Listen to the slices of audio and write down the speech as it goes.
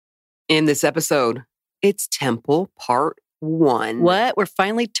In this episode, it's Temple Part 1. What? We're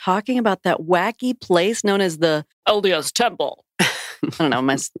finally talking about that wacky place known as the LDS Temple. I don't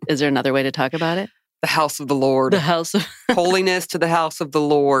know. Is there another way to talk about it? The house of the Lord. The house of... Holiness to the house of the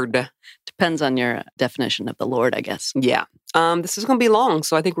Lord. Depends on your definition of the Lord, I guess. Yeah. This is going to be long,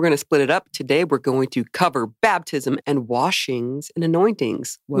 so I think we're going to split it up. Today, we're going to cover baptism and washings and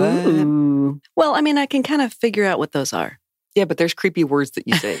anointings. What? Ooh. Well, I mean, I can kind of figure out what those are. Yeah, but there's creepy words that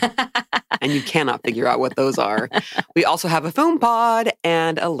you say, and you cannot figure out what those are. We also have a phone pod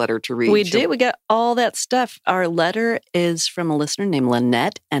and a letter to read. We do. We got all that stuff. Our letter is from a listener named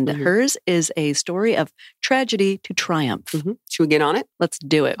Lynette, and hers is a story of tragedy to triumph. Should we get on it? Let's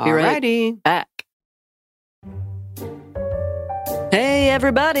do it. Be right back. Hey,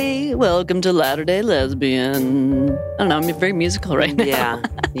 everybody. Welcome to Latter-day Lesbian. I don't know. I'm very musical right now.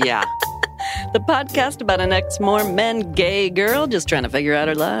 Yeah. The podcast about an ex-Mormon gay girl just trying to figure out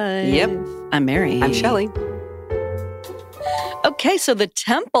her life. Yep. I'm Mary. I'm Shelley. Okay, so the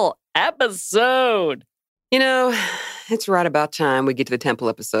temple episode. You know, it's right about time we get to the temple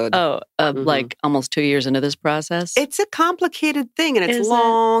episode. Like almost 2 years into this process? It's a complicated thing, and it's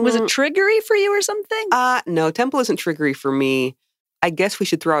long. Was it triggery for you or something? No, temple isn't triggery for me. I guess we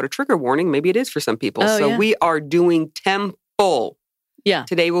should throw out a trigger warning. Maybe it is for some people. We are doing temple. Yeah.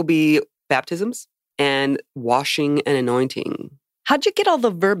 Today will be baptisms and washing and anointing. How'd you get all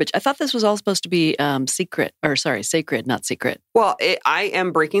the verbiage? I thought this was all supposed to be sacred, not secret. Well, I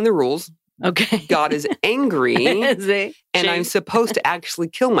am breaking the rules. Okay. God is angry. Is he? And I'm supposed to actually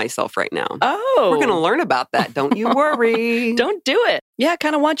kill myself right now. Oh. We're going to learn about that. Don't you worry. Don't do it. Yeah, I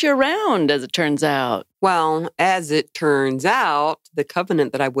kind of want you around, as it turns out. Well, as it turns out, the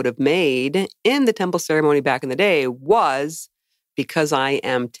covenant that I would have made in the temple ceremony back in the day was, because I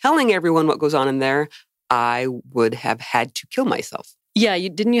am telling everyone what goes on in there, I would have had to kill myself. Yeah,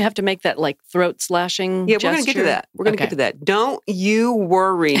 didn't you have to make that like throat slashing gesture? We're going to get to that. We're going to get to that. Don't you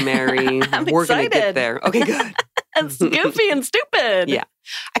worry, Mary. We're going to get there. Okay, good. It's goofy and stupid. Yeah.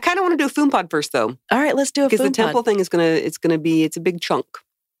 I kind of want to do a foom pod first, though. All right, let's do a foom pod. Because the temple thing is it's a big chunk.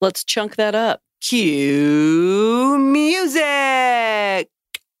 Let's chunk that up. Cue music.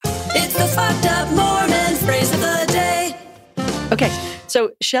 It's the fucked up Mormon phrase of the day. Okay,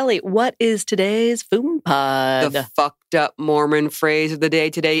 so Shelley, what is today's foom pod? The fucked up Mormon phrase of the day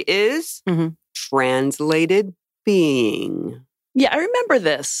today is translated being. Yeah, I remember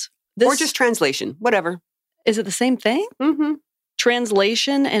this. Or just translation, whatever. Is it the same thing? Mm-hmm.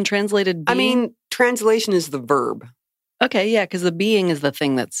 Translation and translated being? I mean, translation is the verb. Okay, yeah, because the being is the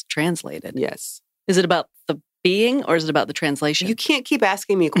thing that's translated. Yes. Is it about the being or is it about the translation? You can't keep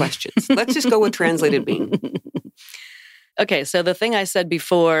asking me questions. Let's just go with translated being. Okay, so the thing I said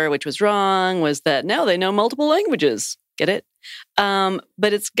before, which was wrong, was that no, they know multiple languages. Get it?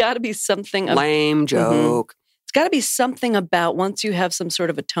 But it's got to be something... Lame joke. It's got to be something about once you have some sort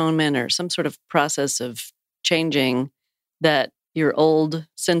of atonement or some sort of process of changing that your old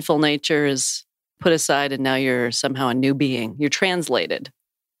sinful nature is put aside and now you're somehow a new being. You're translated,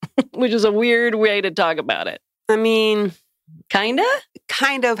 which is a weird way to talk about it. I mean... Kinda?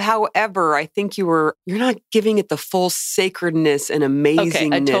 Kind of. However, I think you're not giving it the full sacredness and amazingness. Okay,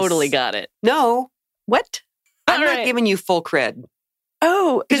 I totally got it. No. What? I'm not giving you full cred.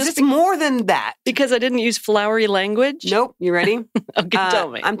 Oh. Because it's more than that. Because I didn't use flowery language? Nope. You ready? Okay, tell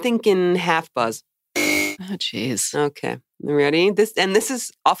me. I'm thinking half buzz. Oh, jeez. Okay. You ready? This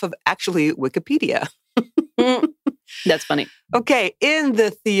is off of actually Wikipedia. That's funny. Okay. In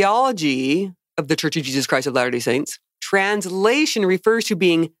the theology of the Church of Jesus Christ of Latter-day Saints, translation refers to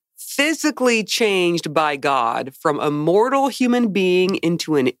being physically changed by God from a mortal human being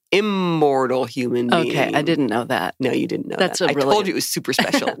into an immortal human being. Okay, I didn't know that. No, you didn't know that. I told you it was super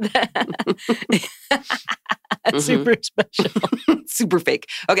special. Super special. Super fake.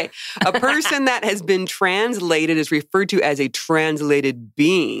 Okay, a person that has been translated is referred to as a translated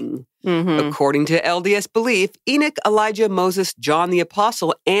being. According to LDS belief, Enoch, Elijah, Moses, John the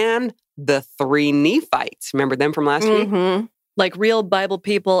Apostle, and the 3 Nephites. Remember them from last week? Like real Bible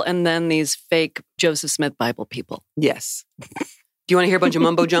people and then these fake Joseph Smith Bible people. Yes. Do you want to hear a bunch of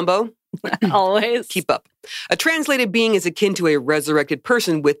mumbo jumbo? Always. Keep up. A translated being is akin to a resurrected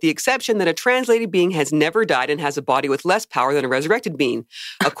person, with the exception that a translated being has never died and has a body with less power than a resurrected being.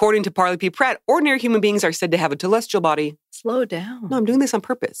 According to Parley P. Pratt, ordinary human beings are said to have a celestial body. Slow down. No, I'm doing this on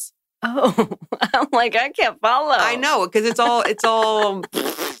purpose. Oh, I'm like, I can't follow. I know, because it's all...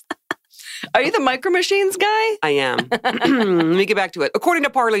 Are you the Micro Machines guy? I am. Let me get back to it. According to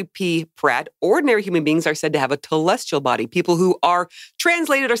Parley P. Pratt, ordinary human beings are said to have a telestial body. People who are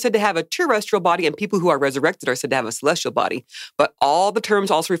translated are said to have a terrestrial body, and people who are resurrected are said to have a celestial body. But all the terms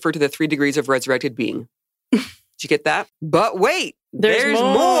also refer to the 3 degrees of resurrected being. Did you get that? But wait, there's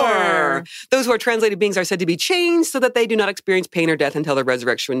more. Those who are translated beings are said to be changed so that they do not experience pain or death until their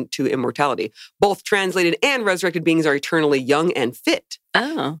resurrection to immortality. Both translated and resurrected beings are eternally young and fit,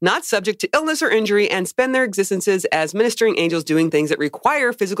 not subject to illness or injury, and spend their existences as ministering angels doing things that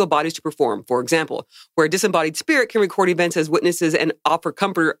require physical bodies to perform. For example, where a disembodied spirit can record events as witnesses and offer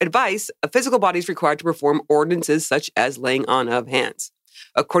comfort or advice, a physical body is required to perform ordinances such as laying on of hands.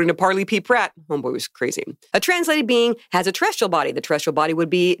 According to Parley P. Pratt, homeboy was crazy. A translated being has a terrestrial body. The terrestrial body would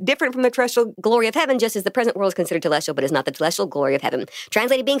be different from the terrestrial glory of heaven, just as the present world is considered celestial, but is not the celestial glory of heaven.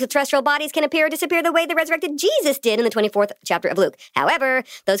 Translated beings with terrestrial bodies can appear or disappear the way the resurrected Jesus did in the 24th chapter of Luke. However,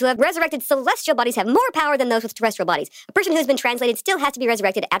 those who have resurrected celestial bodies have more power than those with terrestrial bodies. A person who has been translated still has to be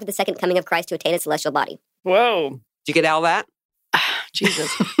resurrected after the second coming of Christ to attain a celestial body. Whoa. Did you get all that?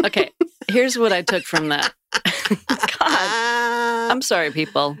 Jesus. Okay, here's what I took from that. God, I'm sorry,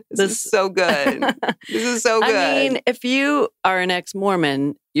 people. This is so good. This is so good. I mean, if you are an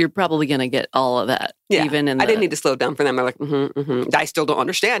ex-Mormon, you're probably going to get all of that. Yeah, even in I didn't need to slow down for them. I'm like, I still don't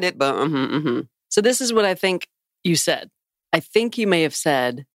understand it, but So this is what I think you said. I think you may have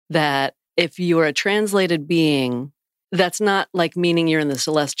said that if you're a translated being, that's not like meaning you're in the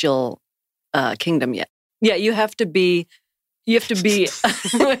celestial kingdom yet. Yeah, you have to be. Wait.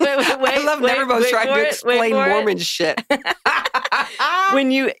 I love Neverboth trying to explain Mormon shit. When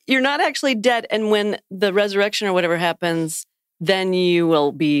you're not actually dead, and when the resurrection or whatever happens, then you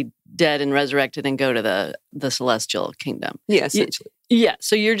will be dead and resurrected and go to the celestial kingdom. Yeah, essentially. Yeah,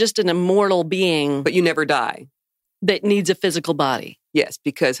 so you're just an immortal being. But you never die. That needs a physical body. Yes,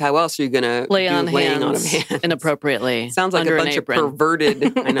 because how else are you going to laying on hands inappropriately? Sounds like a bunch of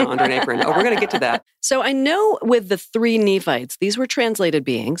perverted, I know, under an apron. Oh, we're going to get to that. So I know with the 3 Nephites, these were translated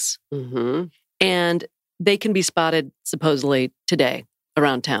beings, and they can be spotted supposedly today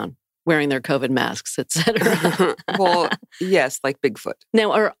around town wearing their COVID masks, etc. Well, yes, like Bigfoot.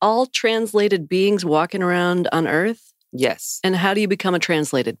 Now, are all translated beings walking around on Earth? Yes. And how do you become a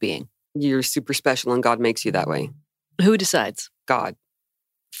translated being? You're super special and God makes you that way. Who decides? God.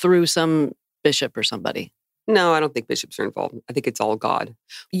 Through some bishop or somebody? No, I don't think bishops are involved. I think it's all God.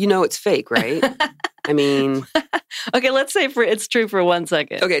 You know it's fake, right? I mean... Okay, let's say it's true for 1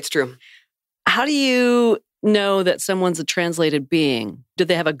 second. Okay, it's true. How do you know that someone's a translated being? Do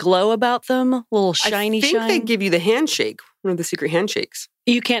they have a glow about them? A little shiny shine? I think they give you the handshake, one of the secret handshakes.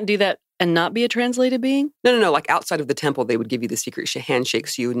 You can't do that and not be a translated being? No. Like outside of the temple, they would give you the secret handshake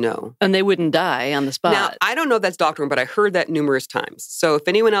so you would know. And they wouldn't die on the spot. Now, I don't know if that's doctrine, but I heard that numerous times. So if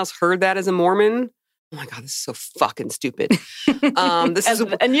anyone else heard that as a Mormon, oh my God, this is so fucking stupid.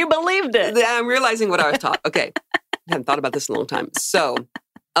 And you believed it. I'm realizing what I was taught. Okay. I haven't thought about this in a long time. So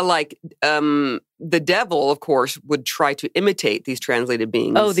the devil, of course, would try to imitate these translated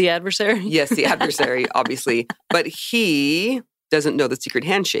beings. Oh, the adversary? Yes, the adversary, obviously. But he doesn't know the secret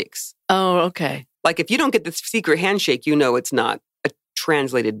handshakes. Oh, okay. Like if you don't get the secret handshake, you know it's not a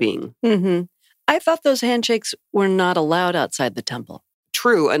translated being. Mm-hmm. I thought those handshakes were not allowed outside the temple.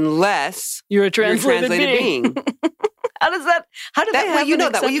 True, unless you're a translated being. How do they have you know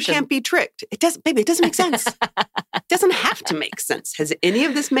an that way you exception? can't be tricked. It doesn't make sense. It doesn't have to make sense. Has any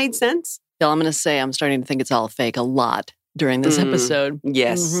of this made sense? Bill, I'm going to say I'm starting to think it's all fake a lot during this episode.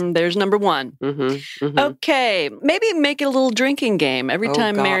 Yes. There's number 1. Okay. Maybe make it a little drinking game. Every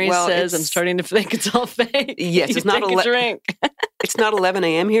time Mary says, I'm starting to think it's all fake. Yes, it's not a drink. It's not 11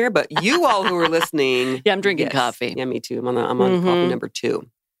 a.m. here, but you all who are listening. Yeah, I'm drinking coffee. Yeah, me too. I'm on coffee number 2.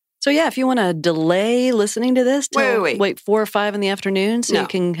 So yeah, if you want to delay listening to this till wait 4 or 5 in the afternoon so you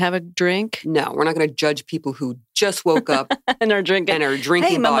can have a drink. No, we're not going to judge people who just woke up and are drinking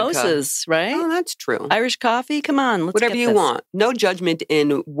vodka. Mimosas, right? Oh, that's true. Irish coffee, come on, let's whatever get you this. want. No judgment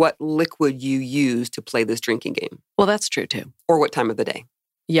in what liquid you use to play this drinking game. Well, that's true too. Or what time of the day.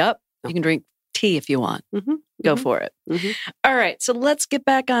 Yep. You can drink tea if you want. Go for it. All right, so let's get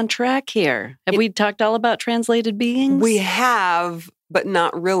back on track here. Have we talked all about translated beings? We have, but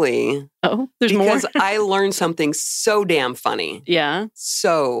not really. Oh, there's more? Because I learned something so damn funny. Yeah?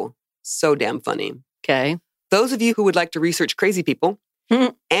 So damn funny. Okay. Those of you who would like to research crazy people,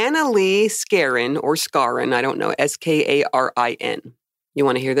 Anna Lee Skarin, or Skarin, I don't know, Skarin. You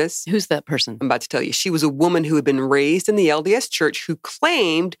want to hear this? Who's that person? I'm about to tell you. She was a woman who had been raised in the LDS church who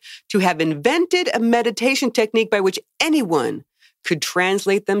claimed to have invented a meditation technique by which anyone could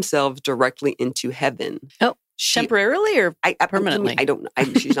translate themselves directly into heaven. Oh. Temporarily or permanently? I don't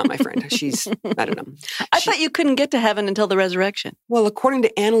know. She's not my friend. I don't know. I thought you couldn't get to heaven until the resurrection. Well, according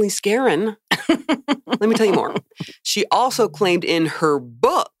to Annalise Guerin, let me tell you more. She also claimed in her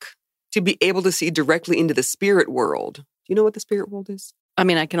book to be able to see directly into the spirit world. Do you know what the spirit world is? I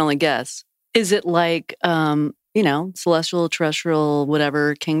mean, I can only guess. Is it like, celestial, terrestrial,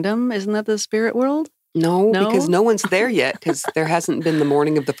 whatever kingdom? Isn't that the spirit world? No, because no one's there yet because there hasn't been the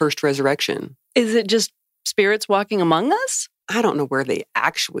morning of the first resurrection. Is it just spirits walking among us? I don't know where they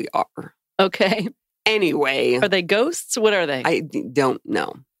actually are. Okay. Anyway. Are they ghosts? What are they? I don't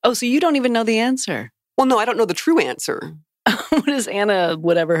know. Oh, so you don't even know the answer. Well, no, I don't know the true answer. What does Anna,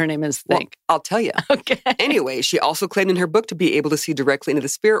 whatever her name is, think? Well, I'll tell you. Okay. Anyway, she also claimed in her book to be able to see directly into the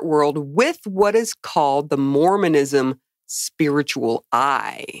spirit world with what is called the Mormonism spiritual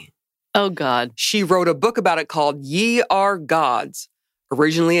eye. Oh, God. She wrote a book about it called Ye Are Gods.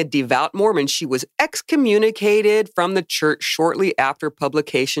 Originally a devout Mormon, she was excommunicated from the church shortly after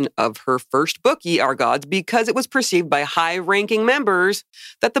publication of her first book, Ye Are Gods, because it was perceived by high-ranking members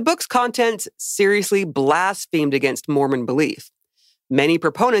that the book's contents seriously blasphemed against Mormon belief. Many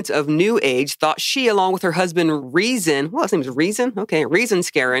proponents of New Age thought she, along with her husband Reason, his name is Reason? Okay, Reason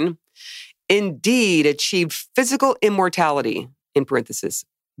Scarin, indeed achieved physical immortality, in parentheses,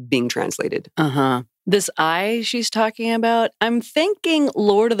 being translated. Uh-huh. This eye she's talking about, I'm thinking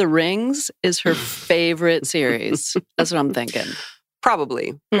Lord of the Rings is her favorite series. That's what I'm thinking.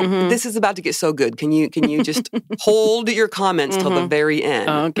 Probably. This is about to get so good. Can you just hold your comments till the very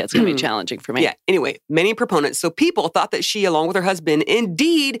end? Oh, okay. It's going to be challenging for me. Yeah. Anyway, many proponents. So people thought that she, along with her husband,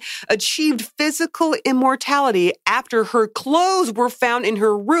 indeed achieved physical immortality after her clothes were found in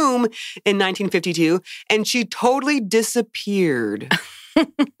her room in 1952, and she totally disappeared.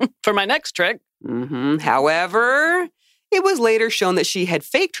 For my next trick. However, it was later shown that she had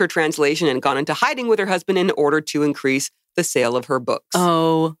faked her translation and gone into hiding with her husband in order to increase the sale of her books.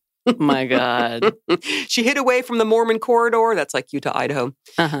 Oh, my God. She hid away from the Mormon corridor, that's like Utah, Idaho,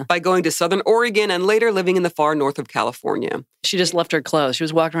 by going to Southern Oregon and later living in the far north of California. She just left her clothes. She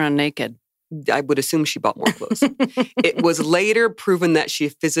was walking around naked. I would assume she bought more clothes. It was later proven that she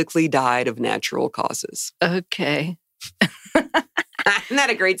physically died of natural causes. Okay. Isn't that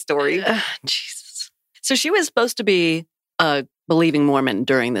a great story? Jesus. So she was supposed to be a believing Mormon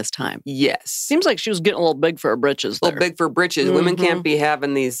during this time. Yes. Seems like she was getting a little big for her britches there. A little big for britches. Women can't be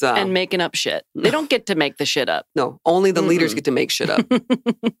having these... and making up shit. They don't get to make the shit up. No, only the leaders get to make shit up.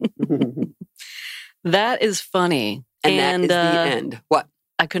 That is funny. And that is the end. What?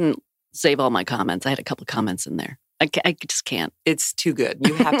 I couldn't save all my comments. I had a couple comments in there. I just can't. It's too good.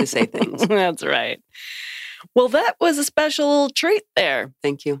 You have to say things. That's right. Well, that was a special treat there.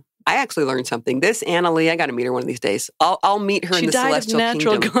 Thank you. I actually learned something. This Anna Lee, I got to meet her one of these days. I'll meet her in the celestial kingdom. She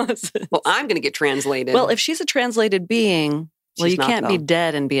died of natural causes. Well, I'm going to get translated. Well, if she's a translated being, you can't be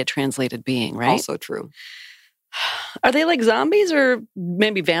dead and be a translated being, right? Also true. Are they like zombies or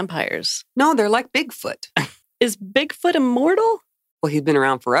maybe vampires? No, they're like Bigfoot. Is Bigfoot immortal? Well, he's been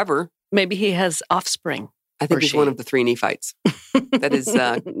around forever. Maybe he has offspring. I think he's one of the three Nephites. That is,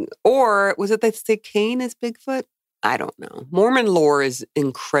 or was it that say Cain is Bigfoot? I don't know. Mormon lore is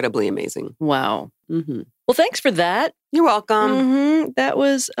incredibly amazing. Wow. Well, thanks for that. You're welcome. That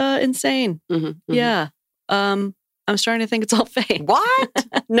was insane. Yeah. I'm starting to think it's all fake. What?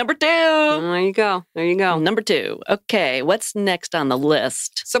 Number 2. There you go. Number 2. Okay. What's next on the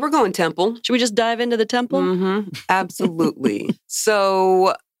list? So we're going temple. Should we just dive into the temple? Absolutely.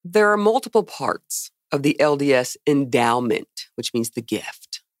 So there are multiple parts of the LDS endowment, which means the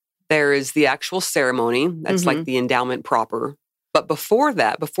gift. There is the actual ceremony. That's like the endowment proper. But before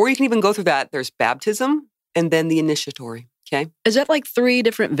that, before you can even go through that, there's baptism and then the initiatory. Okay. Is that like 3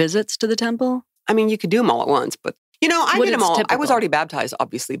 different visits to the temple? I mean, you could do them all at once, but I did them all. Typical? I was already baptized,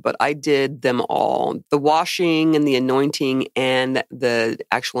 obviously, but I did them all. The washing and the anointing and the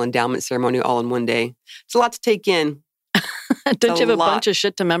actual endowment ceremony all in one day. It's a lot to take in. Don't you have a bunch of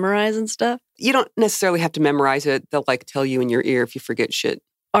shit to memorize and stuff? You don't necessarily have to memorize it. They'll tell you in your ear if you forget shit.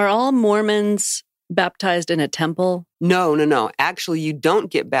 Are all Mormons baptized in a temple? No. Actually, you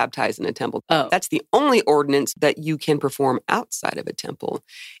don't get baptized in a temple. Oh. That's the only ordinance that you can perform outside of a temple.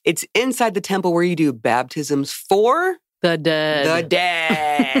 It's inside the temple where you do baptisms for the dead. The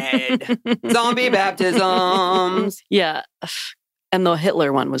dead. Zombie baptisms. Yeah. And the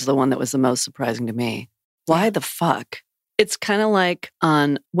Hitler one was the one that was the most surprising to me. Why the fuck? It's kind of like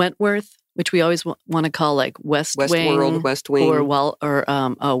on Wentworth, which we always want to call like West Wing,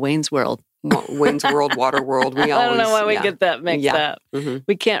 or Wayne's World. Wayne's World, Water World. I don't know why we get that mixed up.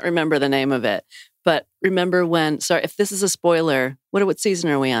 We can't remember the name of it. But remember when, sorry, if this is a spoiler, what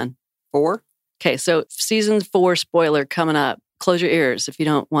season are we on? 4? Okay, so season 4 spoiler coming up. Close your ears if you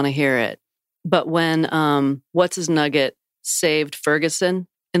don't want to hear it. But when What's-His-Nugget saved Ferguson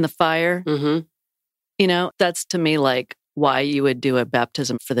in the fire, you know, that's to me like why you would do a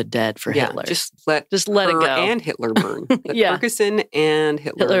baptism for the dead for Hitler. Just let it her go. And Hitler burn. Let Ferguson and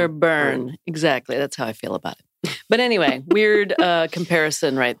Hitler burn. Exactly. That's how I feel about it. But anyway, weird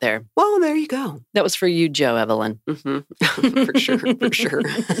comparison right there. Well, there you go. That was for you, Joe Evelyn. For sure.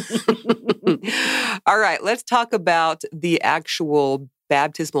 All right, let's talk about the actual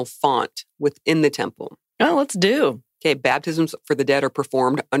baptismal font within the temple. Oh, let's do. Okay, baptisms for the dead are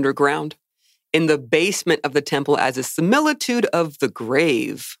performed underground in the basement of the temple as a similitude of the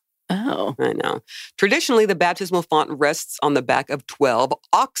grave. Oh. I know. Traditionally, the baptismal font rests on the back of 12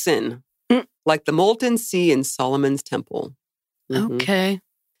 oxen, like the molten sea in Solomon's temple. Okay.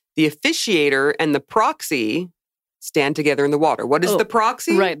 The officiator and the proxy stand together in the water. What is the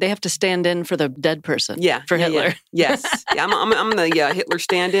proxy? Right. They have to stand in for the dead person. Yeah. For Hitler. Yeah. Yes. Yeah, I'm the Hitler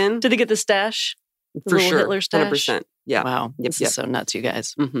stand-in. Did he get the stash? For sure. Hitler stash? 100%. Yeah. Wow. This is so nuts, you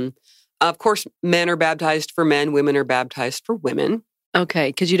guys. Of course, men are baptized for men. Women are baptized for women. Okay.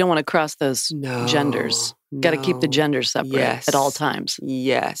 Because you don't want to cross those genders. Got to keep the genders separate at all times.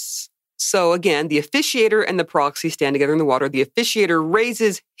 Yes. So again, the officiator and the proxy stand together in the water. The officiator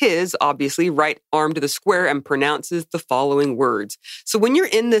raises his, obviously, right arm to the square and pronounces the following words. So when you're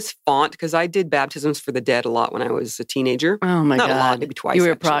in this font, because I did baptisms for the dead a lot when I was a teenager. Oh my God. Not a lot, maybe twice. You were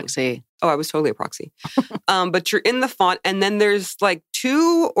a actually. proxy. Oh, I was totally a proxy. But you're in the font, and then there's like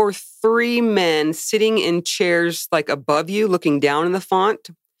 2 or 3 men sitting in chairs like above you, looking down in the font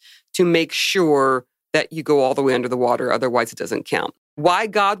to make sure that you go all the way under the water. Otherwise, it doesn't count. Why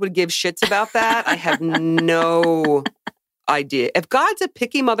God would give shits about that, I have no idea. If God's a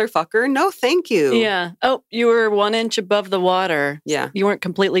picky motherfucker, no thank you. Yeah. Oh, you were 1 inch above the water. Yeah. You weren't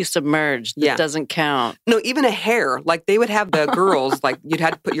completely submerged. Yeah. It doesn't count. No, even a hair. Like they would have the girls, like you'd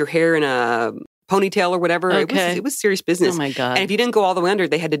have to put your hair in a ponytail or whatever. Okay. It was serious business. Oh my God. And if you didn't go all the way under,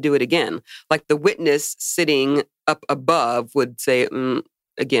 they had to do it again. Like the witness sitting up above would say,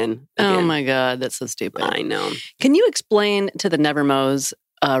 Again. Oh my God, that's so stupid. I know. Can you explain to the Nevermos,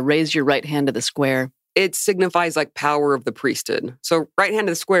 raise your right hand to the square? It signifies like power of the priesthood. So right hand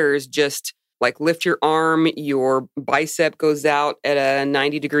to the square is just like lift your arm, your bicep goes out at a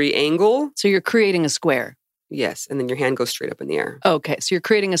 90-degree angle. So you're creating a square. Yes, and then your hand goes straight up in the air. Okay, so you're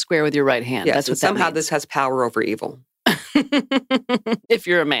creating a square with your right hand. Yes, that's what somehow that means. this has power over evil. If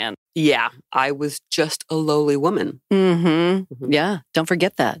you're a man. Yeah, I was just a lowly woman. Yeah, don't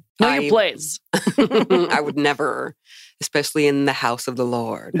forget that. Know your place. I would never, especially in the house of the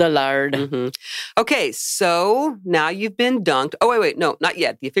Lord. The Lord. Okay, so now you've been dunked. Oh, wait, no, not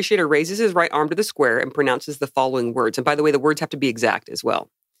yet. The officiator raises his right arm to the square and pronounces the following words. And by the way, the words have to be exact as well.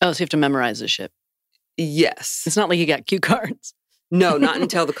 Oh, so you have to memorize this shit. Yes. It's not like you got cue cards. No, not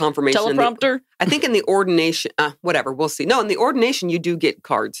until the confirmation. Teleprompter? I think in the ordination, whatever, we'll see. No, in the ordination, you do get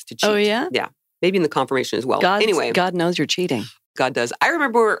cards to cheat. Oh, yeah? Yeah. Maybe in the confirmation as well. Anyway. God knows you're cheating. God does. I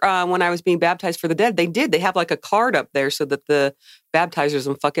remember when I was being baptized for the dead, they have like a card up there so that the baptizers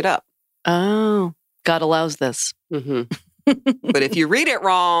don't fuck it up. Oh, God allows this. But if you read it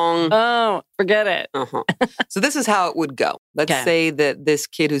wrong. Oh, forget it. So this is how it would go. Let's say that this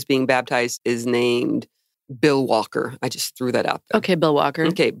kid who's being baptized is named Bill Walker. I just threw that out there. Okay, Bill Walker.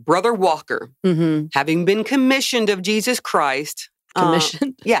 Okay, Brother Walker, having been commissioned of Jesus Christ.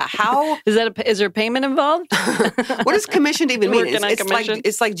 Commissioned? Yeah. How is there payment involved? What does commissioned even mean? It's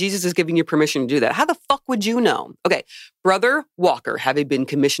It's like Jesus is giving you permission to do that. How the fuck would you know? Okay, Brother Walker, having been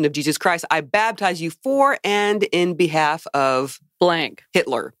commissioned of Jesus Christ, I baptize you for and in behalf of blank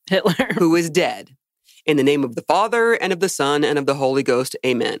Hitler, who is dead. In the name of the Father and of the Son and of the Holy Ghost,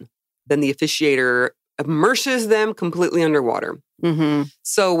 amen. Then the officiator immerses them completely underwater.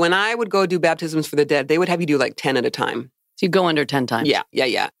 So when I would go do baptisms for the dead, they would have you do like 10 at a time. So you go under 10 times. Yeah.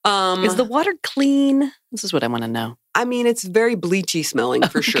 Is the water clean? This is what I want to know. I mean, it's very bleachy smelling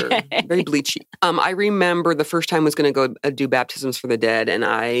for sure. Very bleachy. I remember the first time I was going to go do baptisms for the dead, and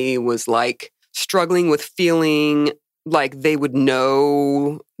I was like struggling with feeling like they would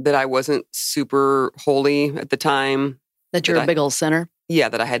know that I wasn't super holy at the time. That you're a big old sinner? Yeah,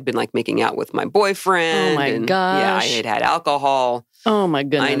 that I had been like making out with my boyfriend. Oh my gosh. Yeah, I had alcohol. Oh my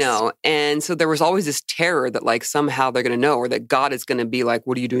goodness. I know. And so there was always this terror that like somehow they're going to know, or that God is going to be like,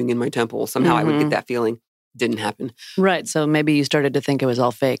 what are you doing in my temple? Somehow I would get that feeling. Didn't happen. Right. So maybe you started to think it was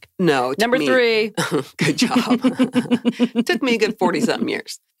all fake. No. Number 3. Good job. It took me a good 40-something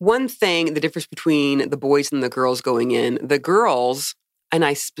years. One thing, the difference between the boys and the girls going in, the girls, and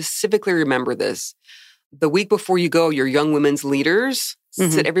I specifically remember this, the week before you go, your young women's leaders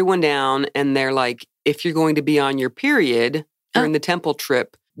sit everyone down, and they're like, if you're going to be on your period during the temple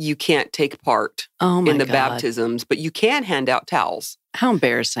trip, you can't take part in the baptisms, but you can hand out towels. How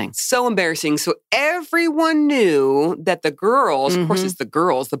embarrassing. So embarrassing. So everyone knew that the girls, of course it's the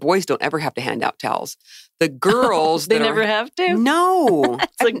girls, the boys don't ever have to hand out towels. The girls... they never have to? No.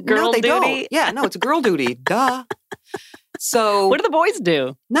 It's a girl duty? Don't. Yeah, no, it's a girl duty. Duh. So... What do the boys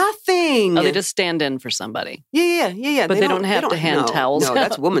do? Nothing. Oh, they just stand in for somebody. Yeah. But they don't have to hand towels No,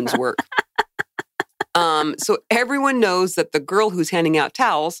 that's woman's work. So everyone knows that the girl who's handing out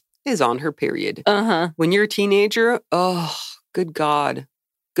towels is on her period. When you're a teenager, oh, good God.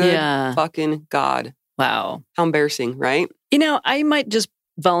 Good fucking God. Wow. How embarrassing, right? You know, I might just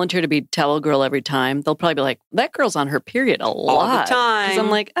volunteer to be towel girl every time. They'll probably be like, that girl's on her period a lot. All the time. Because I'm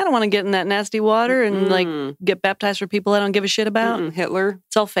like, I don't want to get in that nasty water and like get baptized for people I don't give a shit about. Hitler.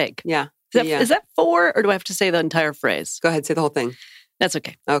 It's all fake. Yeah. Is that 4 or do I have to say the entire phrase? Go ahead, say the whole thing. That's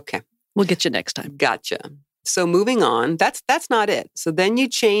okay. Okay. We'll get you next time. Gotcha. So moving on, that's not it. So then you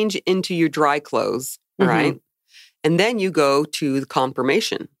change into your dry clothes, right? And then you go to the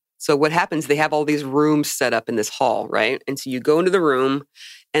confirmation. So what happens, they have all these rooms set up in this hall, right? And so you go into the room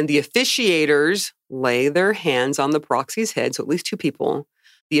and the officiators lay their hands on the proxy's head, so at least 2 people.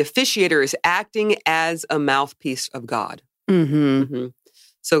 The officiator is acting as a mouthpiece of God.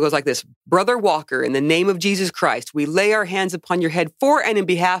 So it goes like this. Brother Walker, in the name of Jesus Christ, we lay our hands upon your head for and in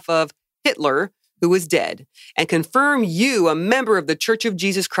behalf of Hitler, who is dead, and confirm you a member of the Church of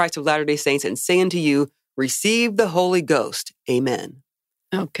Jesus Christ of Latter-day Saints, and say unto you, receive the Holy Ghost. Amen.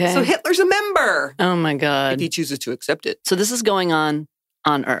 Okay. So Hitler's a member. Oh my God. If he chooses to accept it. So this is going on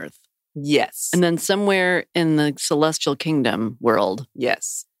Earth. Yes. And then somewhere in the celestial kingdom world.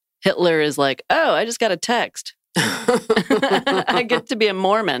 Yes. Hitler is like, oh, I just got a text. I get to be a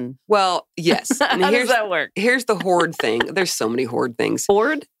Mormon. Well, yes. And How does that work? Here's the horde thing. There's so many horde things.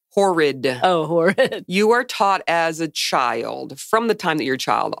 Horde? Horrid. Oh, horrid. You are taught as a child, from the time that you're a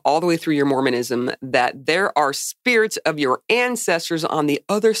child, all the way through your Mormonism, that there are spirits of your ancestors on the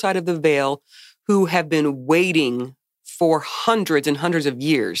other side of the veil who have been waiting for hundreds and hundreds of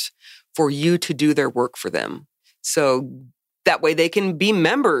years for you to do their work for them. So that way they can be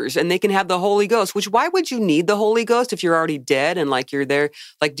members and they can have the Holy Ghost, which why would you need the Holy Ghost if you're already dead and like you're there?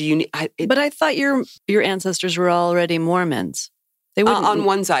 Like, do you need... But I thought your ancestors were already Mormons. They wouldn't... on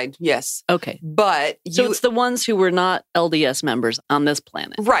one side, yes. Okay. But so it's the ones who were not LDS members on this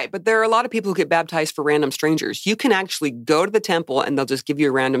planet. Right. But there are a lot of people who get baptized for random strangers. You can actually go to the temple and they'll just give you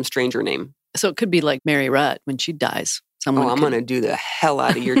a random stranger name. So it could be like Mary Rutt when she dies. I'm going to do the hell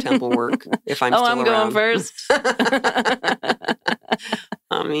out of your temple work if I'm still around. Oh, I'm going first.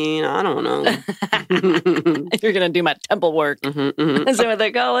 I mean, I don't know. You're going to do my temple work. Is that what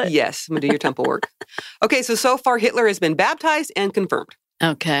they call it? Yes, I'm going to do your temple work. Okay, so far Hitler has been baptized and confirmed.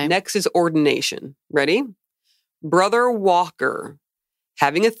 Okay. Next is ordination. Ready? Brother Walker,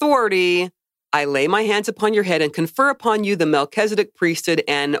 having authority, I lay my hands upon your head and confer upon you the Melchizedek priesthood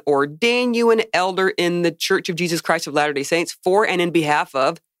and ordain you an elder in the Church of Jesus Christ of Latter-day Saints for and in behalf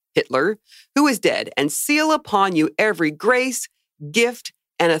of Hitler, who is dead, and seal upon you every grace, gift,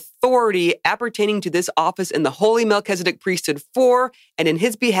 and authority appertaining to this office in the holy Melchizedek priesthood for and in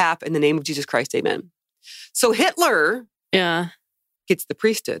his behalf in the name of Jesus Christ. Amen. So Hitler gets the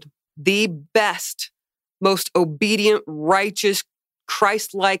priesthood, the best, most obedient, righteous,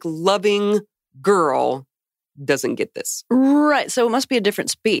 Christ-like, loving girl doesn't get this. Right. So it must be a different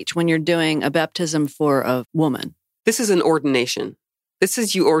speech when you're doing a baptism for a woman. This is an ordination. This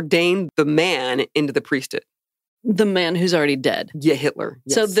is you ordain the man into the priesthood. The man who's already dead. Yeah, Hitler.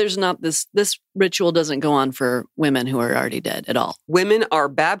 Yes. So there's not this ritual doesn't go on for women who are already dead at all. Women are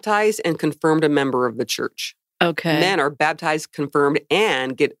baptized and confirmed a member of the church. Okay. Men are baptized, confirmed,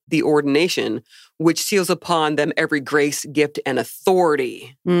 and get the ordination, which seals upon them every grace, gift, and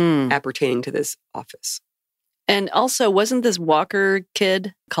authority appertaining to this office. And also, wasn't this Walker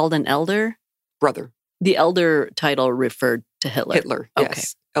kid called an elder? Brother. The elder title referred to Hitler. Hitler, okay.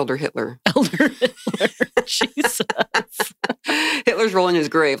 Yes. Elder Hitler. Elder Hitler. Jesus. Hitler's rolling his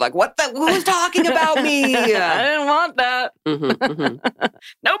grave like, who's talking about me? I didn't want that.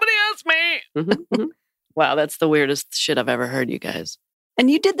 Nobody asked me. Wow, that's the weirdest shit I've ever heard, you guys.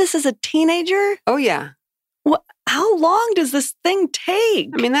 And you did this as a teenager? Oh, yeah. How long does this thing take?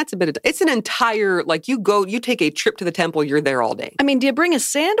 I mean, that's it's an entire, like you take a trip to the temple, you're there all day. I mean, do you bring a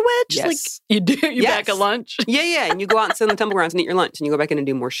sandwich? Yes. Like you do? You back a lunch? Yeah. And you go out and sit on the temple grounds and eat your lunch and you go back in and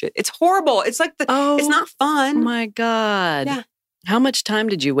do more shit. It's horrible. It's like, it's not fun. Oh my God. Yeah. How much time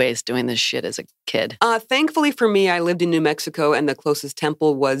did you waste doing this shit as a kid? Thankfully for me, I lived in New Mexico and the closest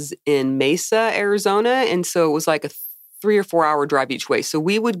temple was in Mesa, Arizona. And so it was like a 3 or 4 hour drive each way. So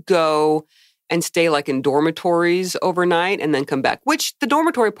we would go and stay like in dormitories overnight and then come back, which the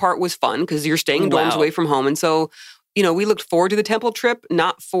dormitory part was fun because you're staying in dorms away from home. And so, we looked forward to the temple trip,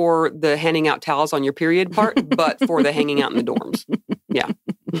 not for the handing out towels on your period part, but for the hanging out in the dorms. Yeah.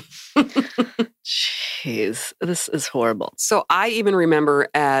 Jeez, this is horrible. So I even remember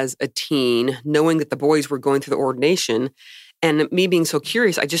as a teen knowing that the boys were going through the ordination and me being so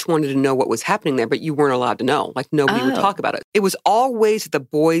curious, I just wanted to know what was happening there, but you weren't allowed to know. Like nobody would talk about it. It was always that the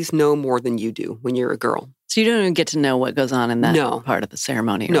boys know more than you do when you're a girl. So you don't even get to know what goes on in that part of the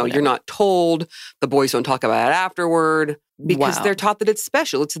ceremony. No, you're not told. The boys don't talk about it afterward because they're taught that it's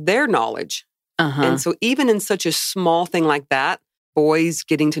special. It's their knowledge. And so even in such a small thing like that, boys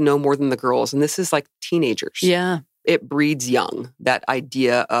getting to know more than the girls. And this is like teenagers. Yeah. It breeds young, that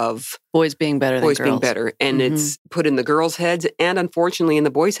idea of boys being better than girls. Boys being better. And it's put in the girls' heads and unfortunately in the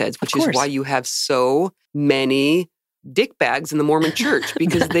boys' heads, which is why you have so many dick bags in the Mormon church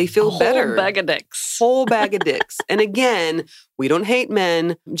because they feel better. Whole bag of dicks. Whole bag of dicks. And again, we don't hate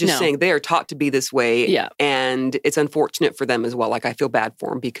men. I'm just saying they are taught to be this way. Yeah. And it's unfortunate for them as well. Like I feel bad for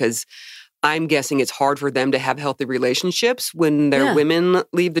them because I'm guessing it's hard for them to have healthy relationships when their women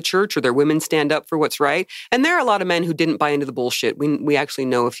leave the church or their women stand up for what's right. And there are a lot of men who didn't buy into the bullshit. We actually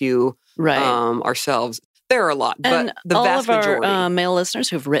know a few ourselves. There are a lot, but and the vast majority. All of our male listeners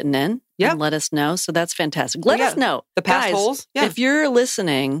who've written in and let us know. So that's fantastic. Let us know. The past guys, holes. Yeah. If you're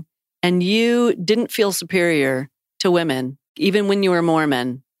listening and you didn't feel superior to women, even when you were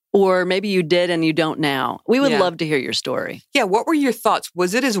Mormon, or maybe you did and you don't now. We would love to hear your story. Yeah, what were your thoughts?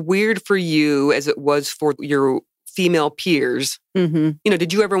 Was it as weird for you as it was for your female peers?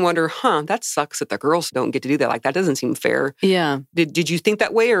 Did you ever wonder, that sucks that the girls don't get to do that? Like, that doesn't seem fair. Yeah. Did you think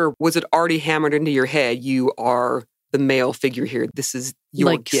that way, or was it already hammered into your head, you are the male figure here? This is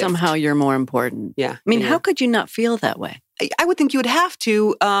your gift. Somehow you're more important. Yeah. I mean, how could you not feel that way? I would think you would have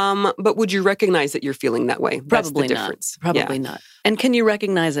to, but would you recognize that you're feeling that way? Probably That's the difference. Not. Probably not. And can you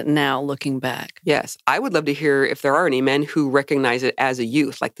recognize it now looking back? Yes. I would love to hear if there are any men who recognize it as a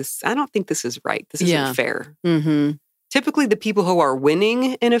youth. Like this, I don't think this is right. This isn't fair. Typically, the people who are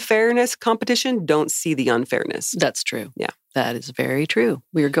winning in a fairness competition don't see the unfairness. That's true. Yeah. That is very true.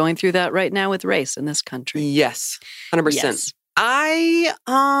 We are going through that right now with race in this country. Yes. 100%. Yes.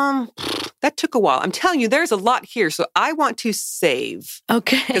 That took a while. I'm telling you, there's a lot here. So I want to save.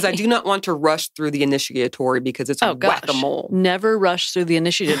 Okay. Because I do not want to rush through the initiatory because it's whack-a-mole. Never rush through the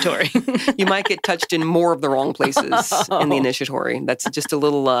initiatory. You might get touched in more of the wrong places in the initiatory. That's just a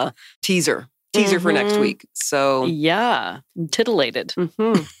little teaser for next week. So yeah, titillated.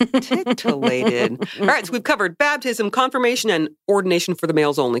 Titillated. All right, so we've covered baptism, confirmation, and ordination for the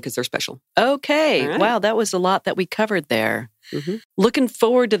males only because they're special. Okay. Right. Wow, that was a lot that we covered there. Looking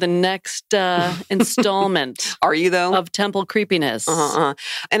forward to the next installment. Are you, though? Of temple creepiness.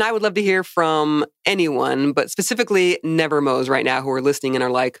 And I would love to hear from anyone, but specifically Nevermos right now who are listening and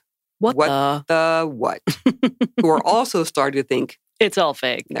are like, what the what? Who are also starting to think, it's all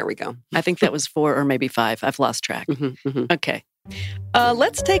fake. There we go. I think that was 4 or maybe 5. I've lost track. Okay.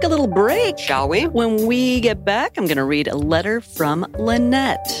 Let's take a little break. Shall we? When we get back, I'm going to read a letter from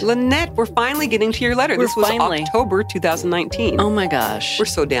Lynette. Lynette, we're finally getting to your letter. This was October 2019. Oh my gosh. We're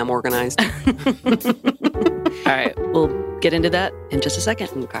so damn organized. All right. We'll get into that in just a second.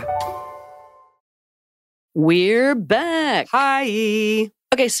 Okay. We're back. Hi.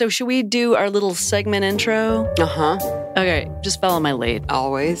 Okay, so should we do our little segment intro? Okay, just follow my lead.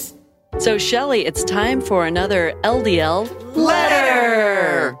 Always. So, Shelley, it's time for another LDL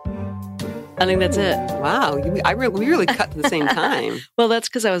letter. I think that's it. Wow, we really cut at the same time. Well, that's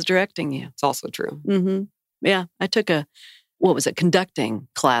because I was directing you. It's also true. Yeah, I took conducting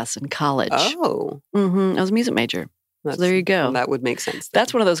class in college. Oh. I was a music major. So there you go. That would make sense.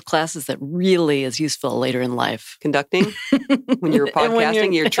 That's one of those classes that really is useful later in life. Conducting? When you're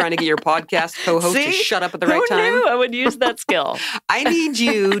podcasting, you're trying to get your podcast co-host to shut up at the right time? Who knew I would use that skill? I need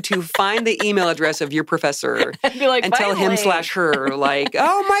you to find the email address of your professor and be like, tell him/her, like,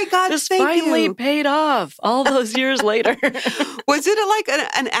 oh my God, this thank finally you. Paid off all those years later. Was it like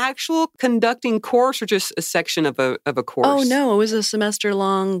an actual conducting course or just a section of a course? Oh, no, it was a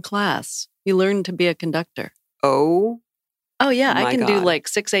semester-long class. You learned to be a conductor. Oh, yeah. I can do like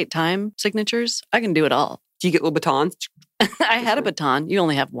 6/8 time signatures. I can do it all. Do you get little batons? I had a baton. You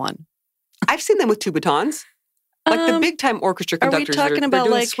only have one. I've seen them with 2 batons. Like the big time orchestra conductors. Are we talking about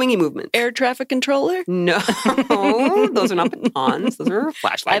doing like swingy movements? Air traffic controller? No, those are not batons. Those are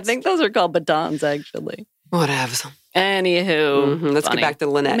flashlights. I think those are called batons, actually. Whatever. Anywho. Let's funny. get back to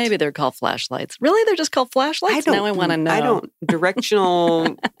Lynette. Maybe they're called flashlights. Really? They're just called flashlights? Now I want to know. I don't.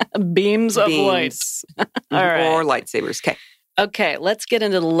 Directional beams of light. All right. Or lightsabers. Okay. Okay, let's get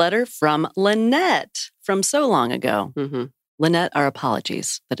into the letter from Lynette from so long ago. Lynette, our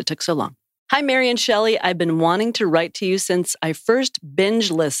apologies that it took so long. Hi, Mary and Shelley. I've been wanting to write to you since I first binge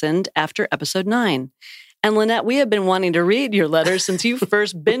listened after episode 9. And Lynette, we have been wanting to read your letter since you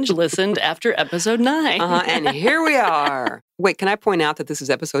first binge listened after episode 9. And here we are. Wait, can I point out that this is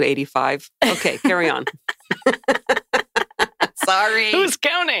episode 85? Okay, carry on. Sorry. Who's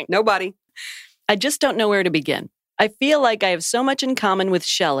counting? Nobody. I just don't know where to begin. I feel like I have so much in common with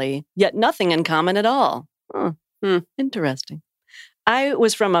Shelley, yet nothing in common at all. Interesting. I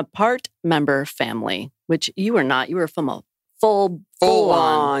was from a part-member family, which you were not. You were from a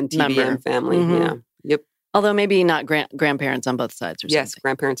full-on TBM member. family. Yeah. Yep. Although maybe not grandparents on both sides or something. Yes,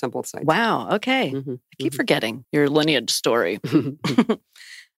 grandparents on both sides. Wow, okay. I keep forgetting your lineage story.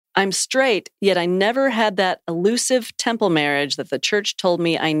 I'm straight, yet I never had that elusive temple marriage that the church told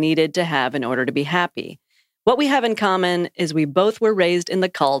me I needed to have in order to be happy. What we have in common is we both were raised in the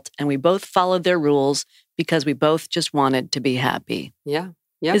cult and we both followed their rules because we both just wanted to be happy. Yeah.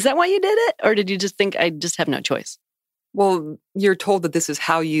 Yeah. Is that why you did it? Or did you just think I just have no choice? Well, you're told that this is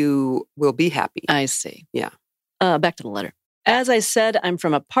how you will be happy. I see. Yeah. Back to the letter. As I said, I'm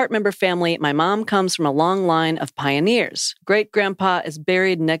from a part-member family. My mom comes from a long line of pioneers. Great-grandpa is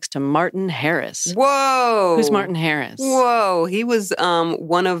buried next to Martin Harris. Whoa. Who's Martin Harris? Whoa. He was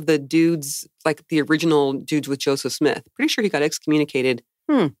one of the dudes, like the original dudes with Joseph Smith. Pretty sure he got excommunicated.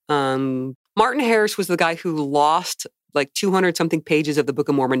 Martin Harris was the guy who lost like 200-something pages of the Book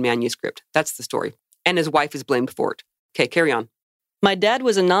of Mormon manuscript. That's the story. And his wife is blamed for it. Okay, carry on. My dad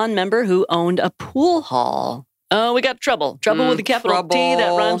was a non-member who owned a pool hall. Oh, we got trouble. Trouble with a capital T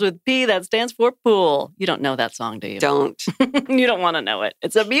that rhymes with P that stands for pool. You don't know that song, do you? Don't. You don't want to know it.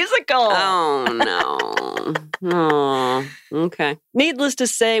 It's a musical. Oh, no. Oh, okay. Needless to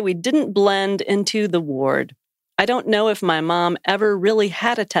say, we didn't blend into the ward. I don't know if my mom ever really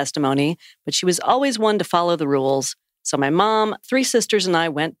had a testimony, but she was always one to follow the rules. So my mom, 3 sisters, and I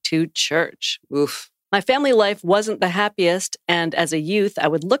went to church. Oof. My family life wasn't the happiest, and as a youth, I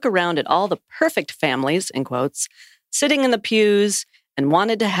would look around at all the perfect families, in quotes, sitting in the pews, and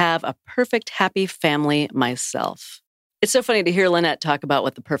wanted to have a perfect, happy family myself. It's so funny to hear Lynette talk about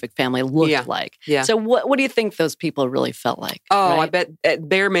what the perfect family looked like. Yeah. So what do you think those people really felt like? Oh, right? I bet at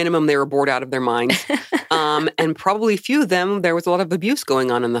bare minimum they were bored out of their minds. And probably few of them, there was a lot of abuse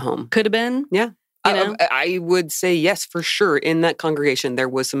going on in the home. Could have been. Yeah. You know? I would say yes, for sure. In that congregation, there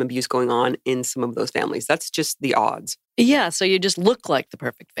was some abuse going on in some of those families. That's just the odds. Yeah, so you just look like the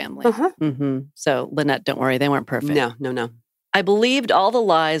perfect family. So, Lynette, don't worry, they weren't perfect. No. I believed all the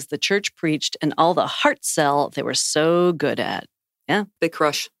lies the church preached and all the heart sell they were so good at. Yeah. They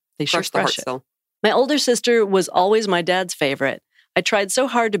crush. They sure the heart crush it. cell. My older sister was always my dad's favorite. I tried so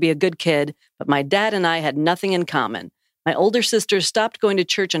hard to be a good kid, but my dad and I had nothing in common. My older sister stopped going to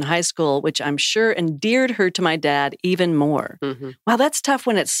church in high school, which I'm sure endeared her to my dad even more. Wow, that's tough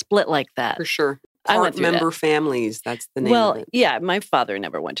when it's split like that. For sure. I went through Part-member that. families, that's the name of it. Yeah, my father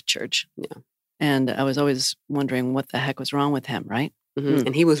never went to church. Yeah. And I was always wondering what the heck was wrong with him, right?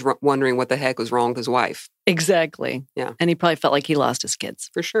 And he was wondering what the heck was wrong with his wife. Exactly. Yeah. And he probably felt like he lost his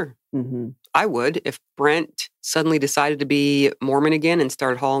kids. For sure. I would. If Brent suddenly decided to be Mormon again and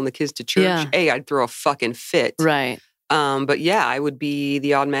started hauling the kids to church, I'd throw a fucking fit. Right. But yeah, I would be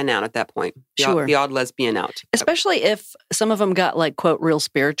the odd man out at that point. The odd lesbian out. Especially if some of them got like, quote, real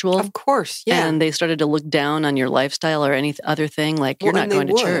spiritual. Of course, yeah. And they started to look down on your lifestyle or any other thing. Like, you're not going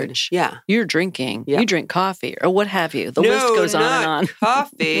to church. Yeah. You're drinking. Yeah. You drink coffee or what have you. The list goes on and on.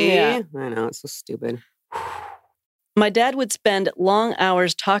 Coffee. Yeah. I know, it's so stupid. My dad would spend long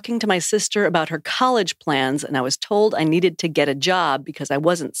hours talking to my sister about her college plans, and I was told I needed to get a job because I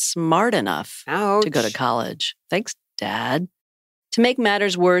wasn't smart enough to go to college. Thanks, Dad. To make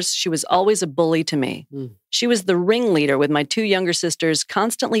matters worse, she was always a bully to me. She was the ringleader with my 2 younger sisters,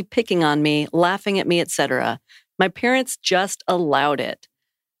 constantly picking on me, laughing at me, etc. My parents just allowed it.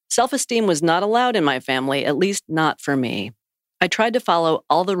 Self-esteem was not allowed in my family, at least not for me. I tried to follow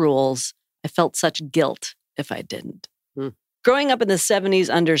all the rules. I felt such guilt if I didn't. Growing up in the 70s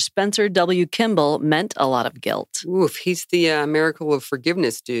under Spencer W. Kimball meant a lot of guilt. Oof, he's the miracle of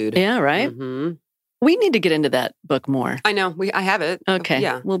forgiveness dude. Yeah, right? We need to get into that book more. I know. I have it. Okay.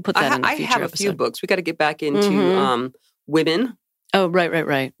 Yeah. We'll put that in a future I have episode. a few books. We got to get back into women. Oh,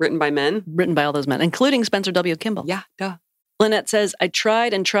 right. Written by men. Written by all those men, including Spencer W. Kimball. Yeah, duh. Lynette says, I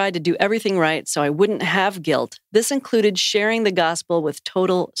tried and tried to do everything right so I wouldn't have guilt. This included sharing the gospel with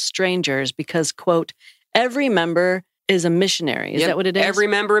total strangers because, quote, Every member is a missionary. Is that what it is? Every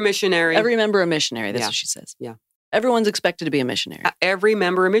member a missionary. Every member a missionary. That's what she says. Yeah. Everyone's expected to be a missionary. Every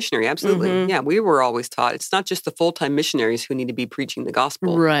member a missionary. Absolutely. Yeah, we were always taught it's not just the full-time missionaries who need to be preaching the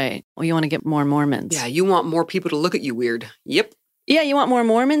gospel. Right. Well, you want to get more Mormons. Yeah, you want more people to look at you weird. Yep. Yeah, you want more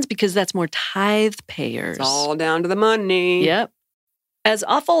Mormons because that's more tithe payers. It's all down to the money. Yep. As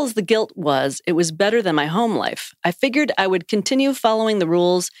awful as the guilt was, it was better than my home life. I figured I would continue following the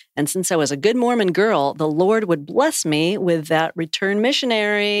rules, and since I was a good Mormon girl, the Lord would bless me with that return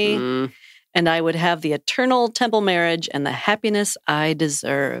missionary, and I would have the eternal temple marriage and the happiness I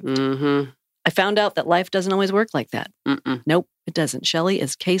deserved. I found out that life doesn't always work like that. Nope, it doesn't. Shelley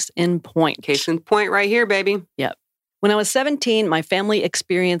is case in point. Case in point right here, baby. Yep. When I was 17, my family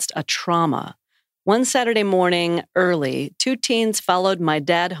experienced a trauma. One Saturday morning, early, 2 teens followed my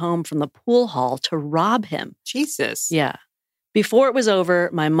dad home from the pool hall to rob him. Jesus. Yeah. Before it was over,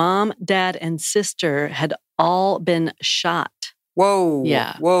 my mom, dad, and sister had all been shot. Whoa.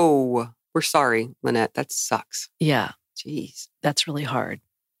 Yeah. Whoa. We're sorry, Lynette. That sucks. Yeah. Jeez. That's really hard.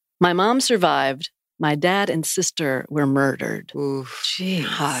 My mom survived. My dad and sister were murdered. Oof. Jeez.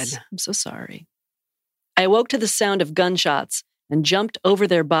 God. I'm so sorry. I awoke to the sound of gunshots and jumped over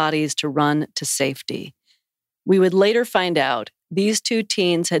their bodies to run to safety. We would later find out these 2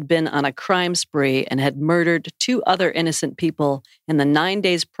 teens had been on a crime spree and had murdered 2 other innocent people in the 9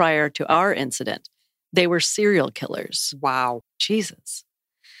 days prior to our incident. They were serial killers. Wow. Jesus.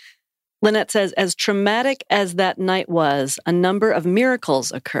 Lynette says, as traumatic as that night was, a number of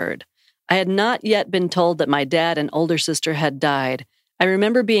miracles occurred. I had not yet been told that my dad and older sister had died. I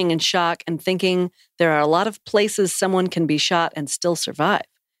remember being in shock and thinking there are a lot of places someone can be shot and still survive.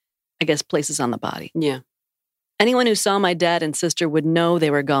 I guess places on the body. Yeah. Anyone who saw my dad and sister would know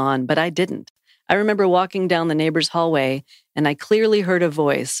they were gone, but I didn't. I remember walking down the neighbor's hallway and I clearly heard a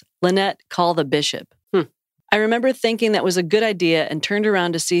voice, Lynette, call the bishop. I remember thinking that was a good idea and turned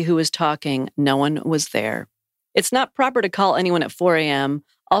around to see who was talking. No one was there. It's not proper to call anyone at 4 a.m.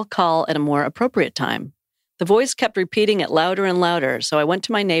 I'll call at a more appropriate time. The voice kept repeating it louder and louder, so I went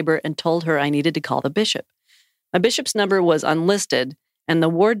to my neighbor and told her I needed to call the bishop. My bishop's number was unlisted, and the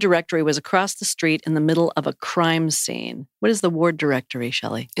ward directory was across the street in the middle of a crime scene. What is the ward directory,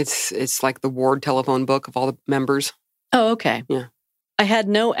 Shelley? It's like the ward telephone book of all the members. Oh, okay. Yeah. I had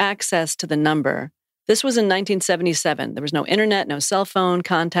no access to the number. This was in 1977. There was no internet, no cell phone,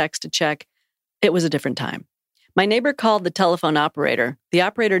 contacts to check. It was a different time. My neighbor called the telephone operator. The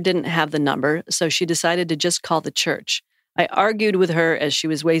operator didn't have the number, so she decided to just call the church. I argued with her as she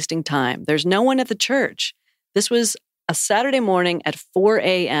was wasting time. There's no one at the church. This was a Saturday morning at 4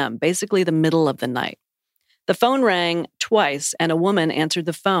 a.m., basically the middle of the night. The phone rang twice, and a woman answered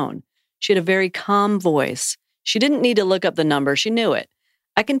the phone. She had a very calm voice. She didn't need to look up the number. She knew it.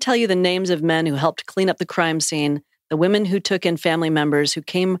 I can tell you the names of men who helped clean up the crime scene, the women who took in family members who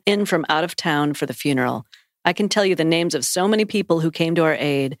came in from out of town for the funeral. I can tell you the names of so many people who came to our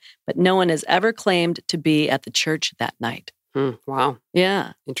aid, but no one has ever claimed to be at the church that night. Wow.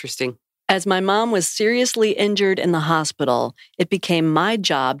 Yeah. Interesting. As my mom was seriously injured in the hospital, it became my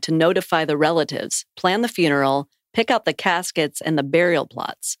job to notify the relatives, plan the funeral, pick out the caskets and the burial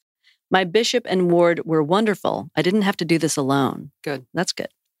plots. My bishop and ward were wonderful. I didn't have to do this alone. Good. That's good.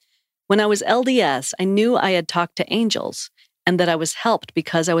 When I was LDS, I knew I had talked to angels and that I was helped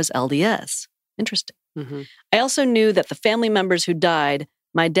because I was LDS. Interesting. I also knew that the family members who died,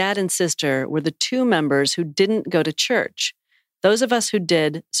 my dad and sister, were the 2 members who didn't go to church. Those of us who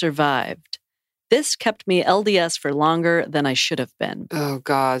did survived. This kept me LDS for longer than I should have been. Oh,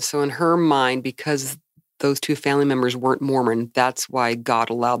 God. So in her mind, because those 2 family members weren't Mormon, that's why God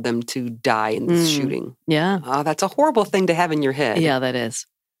allowed them to die in this shooting. Yeah. Oh, that's a horrible thing to have in your head. Yeah, that is.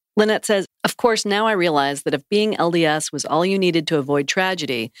 Lynette says, of course, now I realize that if being LDS was all you needed to avoid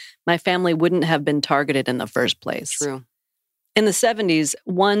tragedy, my family wouldn't have been targeted in the first place. True. In the 70s,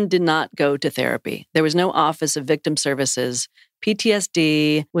 one did not go to therapy. There was no Office of Victim Services.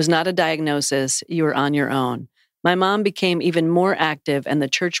 PTSD was not a diagnosis. You were on your own. My mom became even more active and the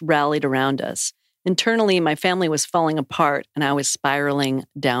church rallied around us. Internally, my family was falling apart and I was spiraling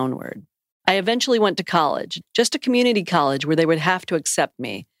downward. I eventually went to college, just a community college where they would have to accept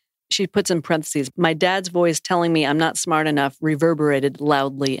me. She puts in parentheses, my dad's voice telling me I'm not smart enough reverberated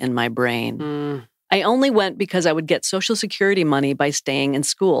loudly in my brain. I only went because I would get Social Security money by staying in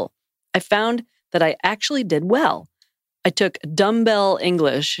school. I found that I actually did well. I took dumbbell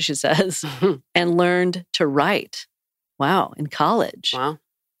English, she says, and learned to write. Wow, in college. Wow.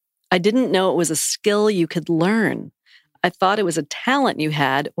 I didn't know it was a skill you could learn. I thought it was a talent you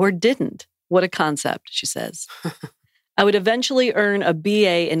had or didn't. What a concept, she says. I would eventually earn a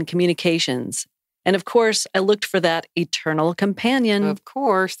BA in communications. And of course, I looked for that eternal companion. Of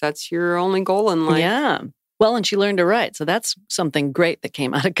course, that's your only goal in life. Yeah. Well, and she learned to write. So that's something great that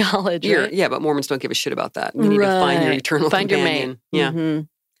came out of college. Right? Yeah, but Mormons don't give a shit about that. You need to find your eternal companion. Your mate. Yeah.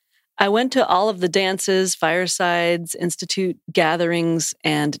 I went to all of the dances, firesides, institute gatherings,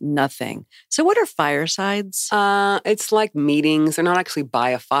 and nothing. So what are firesides? It's like meetings. They're not actually by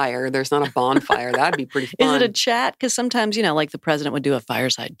a fire. There's not a bonfire. That'd be pretty fun. Is it a chat? Because sometimes, like the president would do a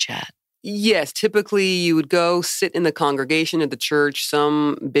fireside chat. Yes, typically you would go sit in the congregation at the church.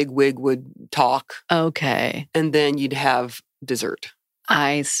 Some bigwig would talk. Okay. And then you'd have dessert.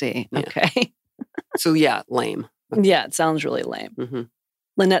 I see. Yeah. Okay. So yeah, lame. Yeah, it sounds really lame. Mm-hmm.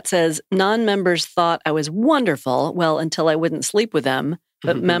 Lynette says, non-members thought I was wonderful, well, until I wouldn't sleep with them,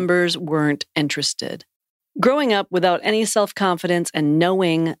 but members weren't interested. Growing up without any self-confidence and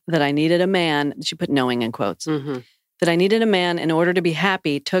knowing that I needed a man, she put knowing in quotes, that I needed a man in order to be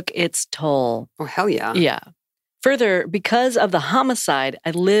happy took its toll. Oh, hell yeah. Yeah. Further, because of the homicide,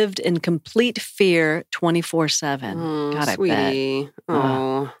 I lived in complete fear 24/7. Oh, God, sweetie. I bet.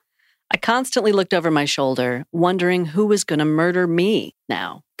 Oh. I constantly looked over my shoulder, wondering who was going to murder me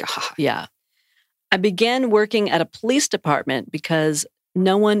now. God. Yeah. I began working at a police department because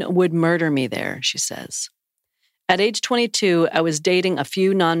no one would murder me there, she says. At age 22, I was dating a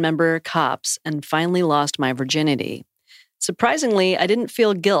few non-member cops and finally lost my virginity. Surprisingly, I didn't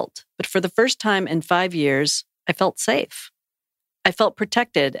feel guilt, but for the first time in 5 years, I felt safe. I felt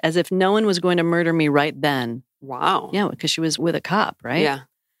protected, as if no one was going to murder me right then. Wow. Yeah, because she was with a cop, right? Yeah.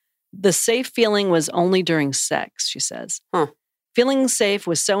 The safe feeling was only during sex, she says. Huh. Feeling safe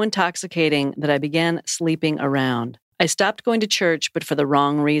was so intoxicating that I began sleeping around. I stopped going to church, but for the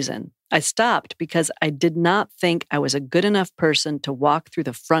wrong reason. I stopped because I did not think I was a good enough person to walk through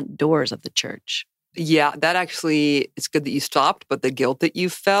the front doors of the church. Yeah, that actually, it's good that you stopped, but the guilt that you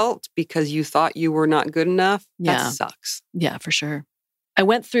felt because you thought you were not good enough, that sucks. Yeah, for sure. I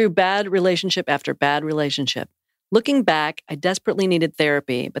went through bad relationship after bad relationship. Looking back, I desperately needed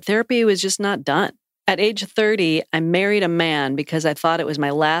therapy, but therapy was just not done. At age 30, I married a man because I thought it was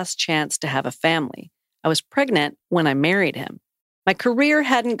my last chance to have a family. I was pregnant when I married him. My career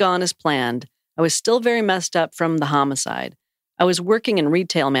hadn't gone as planned. I was still very messed up from the homicide. I was working in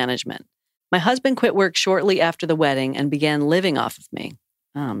retail management. My husband quit work shortly after the wedding and began living off of me.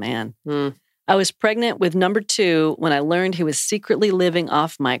 Oh, man. I was pregnant with number 2 when I learned he was secretly living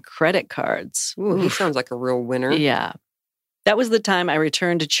off my credit cards. Ooh, he sounds like a real winner. Yeah. That was the time I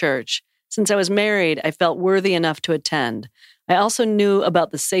returned to church. Since I was married, I felt worthy enough to attend. I also knew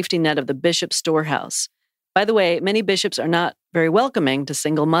about the safety net of the bishop's storehouse. By the way, many bishops are not very welcoming to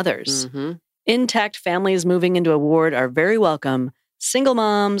single mothers. Intact families moving into a ward are very welcome. Single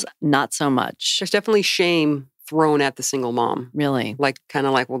moms, not so much. There's definitely shame thrown at the single mom. Really? Kind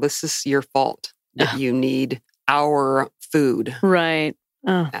of like, well, this is your fault that you need our food. Right.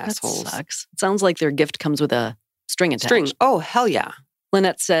 Oh, assholes. That sucks. It sounds like their gift comes with a string attached. Oh, hell yeah.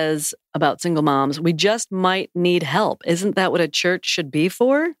 Lynette says about single moms, we just might need help. Isn't that what a church should be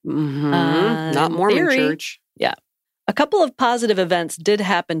for? Not Mormon theory. church. Yeah. A couple of positive events did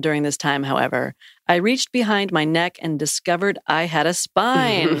happen during this time, however. I reached behind my neck and discovered I had a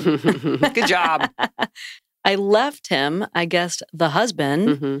spine. Good job. I left him, I guessed the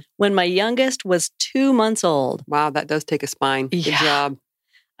husband, when my youngest was 2 months old. Wow, that does take a spine. Good job.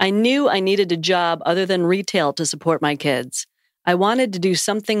 I knew I needed a job other than retail to support my kids. I wanted to do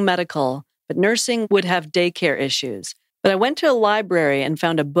something medical, but nursing would have daycare issues. But I went to a library and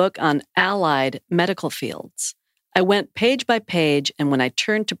found a book on allied medical fields. I went page by page, and when I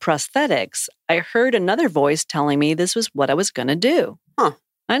turned to prosthetics, I heard another voice telling me this was what I was going to do. Huh.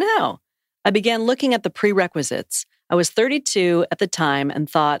 I know. I began looking at the prerequisites. I was 32 at the time and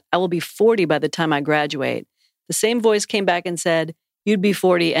thought, I will be 40 by the time I graduate. The same voice came back and said, you'd be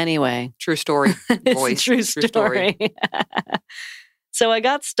 40 anyway. True story. It's a true story. So I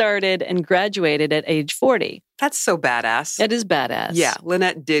got started and graduated at age 40. That's so badass. It is badass. Yeah,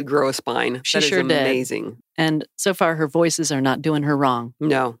 Lynette did grow a spine. She that sure is did. amazing. And so far, her voices are not doing her wrong.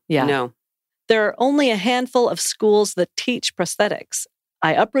 No. Yeah. No. There are only a handful of schools that teach prosthetics.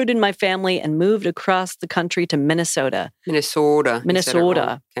 I uprooted my family and moved across the country to Minnesota.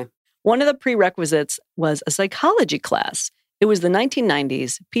 Minnesota. Okay. One of the prerequisites was a psychology class. It was the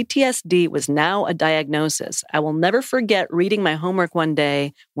 1990s. PTSD was now a diagnosis. I will never forget reading my homework one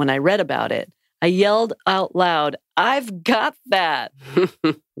day when I read about it. I yelled out loud, I've got that.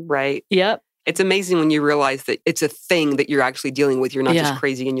 Right. Yep. It's amazing when you realize that it's a thing that you're actually dealing with. You're not just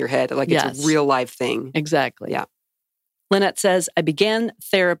crazy in your head. Like it's a real life thing. Exactly. Yeah. Lynette says, I began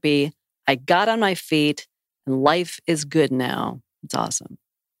therapy. I got on my feet and life is good now. It's awesome.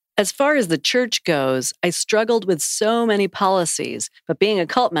 As far as the church goes, I struggled with so many policies, but being a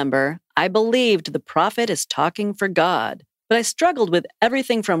cult member, I believed the prophet is talking for God. But I struggled with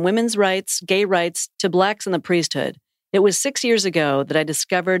everything from women's rights, gay rights, to blacks in the priesthood. It was 6 years ago that I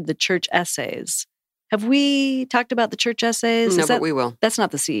discovered the church essays. Have we talked about the church essays? No, but we will. That's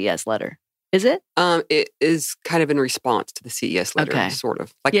not the CES letter, is it? It is kind of in response to the CES letter, sort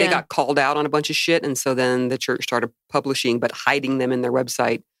of. Like they got called out on a bunch of shit, and so then the church started publishing, but hiding them in their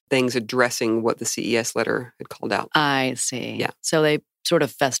website, things addressing what the CES letter had called out. I see. Yeah. So they sort of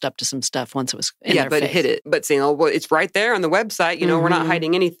fessed up to some stuff once it was in their but face. hid it. But saying, oh, well, it's right there on the website. You know, we're not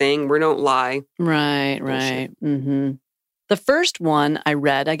hiding anything. We don't lie. Right. Mm-hmm. The first one I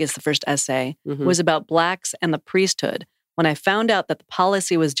read, I guess the first essay, was about blacks and the priesthood. When I found out that the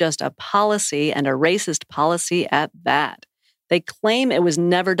policy was just a policy and a racist policy at that. They claim it was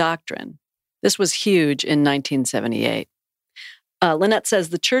never doctrine. This was huge in 1978. Lynette says,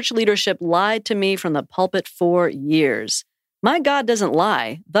 the church leadership lied to me from the pulpit for years. My God doesn't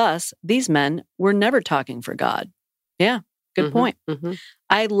lie. Thus, these men were never talking for God. Yeah, good point.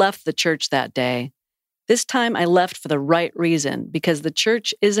 I left the church that day. This time I left for the right reason, because the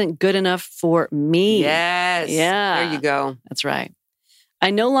church isn't good enough for me. Yes. Yeah. There you go. That's right.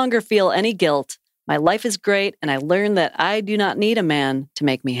 I no longer feel any guilt. My life is great, and I learned that I do not need a man to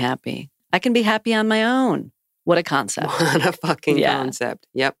make me happy. I can be happy on my own. What a concept. What a fucking concept.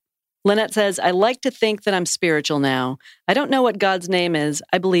 Yep. Lynette says, I like to think that I'm spiritual now. I don't know what God's name is.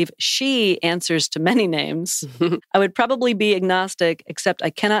 I believe she answers to many names. I would probably be agnostic, except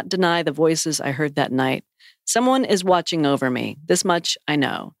I cannot deny the voices I heard that night. Someone is watching over me. This much I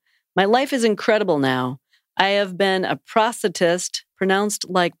know. My life is incredible now. I have been a prosthetist, pronounced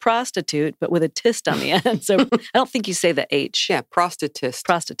like prostitute, but with a tist on the end. So I don't think you say the H. Yeah, prosthetist.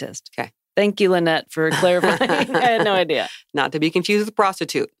 Prosthetist. Okay. Thank you, Lynette, for clarifying. I had no idea. Not to be confused with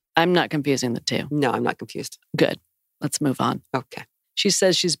prostitute. I'm not confusing the two. No, I'm not confused. Good. Let's move on. Okay. She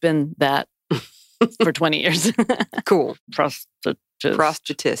says she's been that for 20 years. Cool. Prosthetist.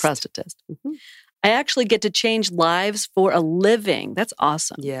 Prosthetist. I actually get to change lives for a living. That's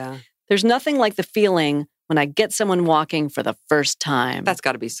awesome. Yeah. There's nothing like the feeling when I get someone walking for the first time. That's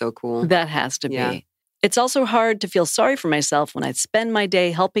got to be so cool. That has to be. It's also hard to feel sorry for myself when I spend my day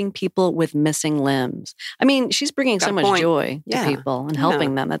helping people with missing limbs. I mean, she's bringing so much joy to people and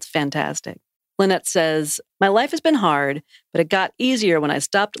helping them. That's fantastic. Lynette says, my life has been hard, but it got easier when I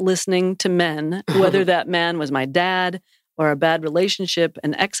stopped listening to men, whether that man was my dad or a bad relationship,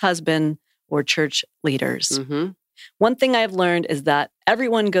 an ex-husband, or church leaders. One thing I've learned is that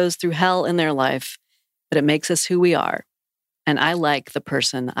everyone goes through hell in their life, but it makes us who we are. And I like the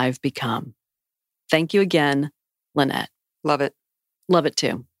person I've become. Thank you again, Lynette. Love it. Love it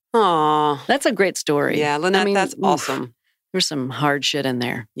too. Aw. That's a great story. Yeah, Lynette, that's awesome. There's some hard shit in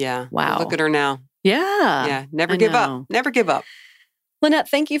there. Yeah. Wow. Look at her now. Yeah. Yeah. Never give up. Never give up. Lynette,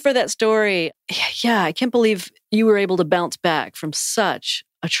 thank you for that story. Yeah, I can't believe you were able to bounce back from such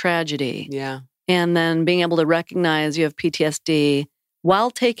a tragedy. Yeah. And then being able to recognize you have PTSD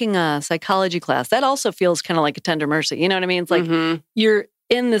while taking a psychology class. That also feels kind of like a tender mercy. You know what I mean? It's like you're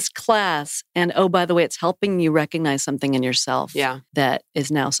in this class and, oh, by the way, it's helping you recognize something in yourself that is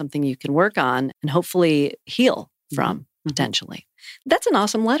now something you can work on and hopefully heal from potentially. That's an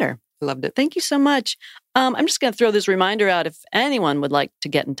awesome letter. I loved it. Thank you so much. I'm just going to throw this reminder out. If anyone would like to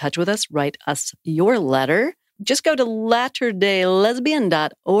get in touch with us, write us your letter. Just go to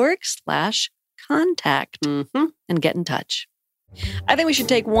latterdaylesbian.org/contact and get in touch. I think we should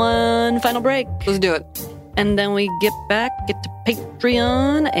take one final break. Let's do it. And then we get to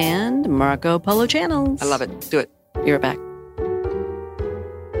Patreon and Marco Polo channels. I love it. Do it. Be right back.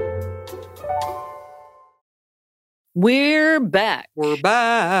 We're back. We're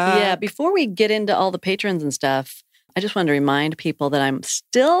back. Yeah, before we get into all the patrons and stuff, I just wanted to remind people that I'm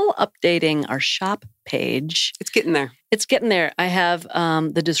still updating our shop page. It's getting there. It's getting there. I have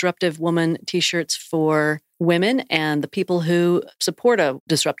the Disruptive Woman t-shirts for women and the people who support a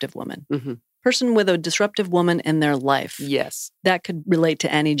disruptive woman. Person with a disruptive woman in their life. Yes. That could relate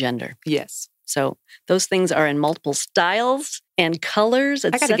to any gender. Yes. So those things are in multiple styles and colors,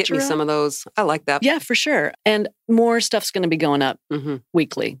 etc. I got to get me some of those. I like that. Yeah, for sure. And more stuff's going to be going up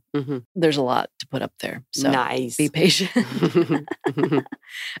weekly. There's a lot to put up there. So nice. Be patient.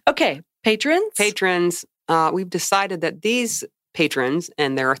 Okay, patrons? Patrons. We've decided that these patrons,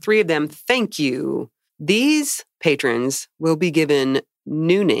 and there are 3 of them, thank you. These patrons will be given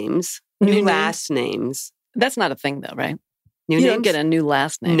new names. New last names. That's not a thing, though, right? New you names? don't get a new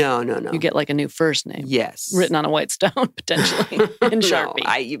last name. No. You get like a new first name. Yes. Written on a white stone, potentially, in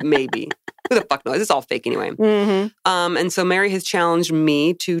Sharpie. Maybe. Who the fuck knows? It's all fake anyway. And so Mary has challenged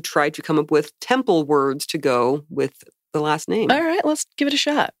me to try to come up with temple words to go with the last name. All right, let's give it a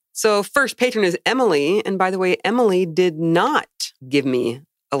shot. So first patron is Emily. And by the way, Emily did not give me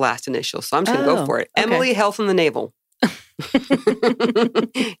a last initial. So I'm just going to go for it. Okay. Emily, health in the navel.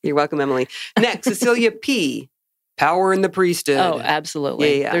 You're welcome, Emily. Next, Cecilia P. Power in the priesthood. Oh,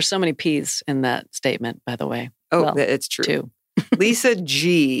 absolutely. Yeah. There's so many P's in that statement, by the way. Oh, well, it's true. 2. Lisa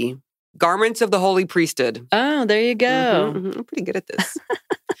G. Garments of the holy priesthood. Oh, there you go. I'm pretty good at this.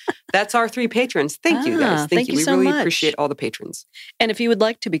 That's our 3 patrons. Thank you, guys. Thank you We so really much. appreciate all the patrons. And if you would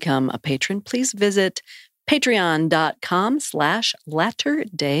like to become a patron, please visit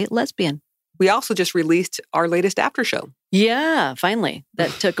patreon.com/LatterDayLesbian. We also just released our latest after show, Yeah, finally. That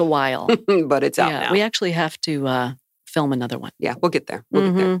took a while. but it's out now. We actually have to film another one. Yeah, we'll get there.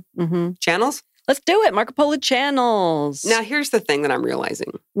 We'll get there. Channels? Let's do it. Marco Polo channels. Now, here's the thing that I'm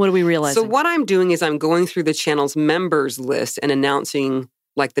realizing. What are we realizing? So what I'm doing is I'm going through the channel's members list and announcing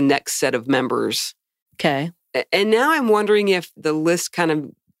like the next set of members. Okay. And now I'm wondering if the list kind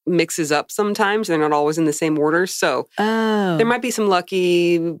of mixes up sometimes. They're not always in the same order. So there might be some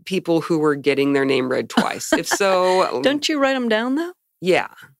lucky people who were getting their name read twice. If so... Don't you write them down, though? Yeah.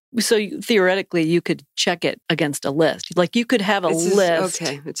 So theoretically, you could check it against a list. Like you could have a list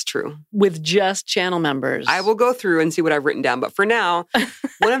okay, it's true. with just channel members. I will go through and see what I've written down. But for now,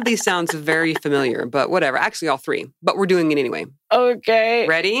 one of these sounds very familiar, but whatever. Actually, all 3. But we're doing it anyway. Okay.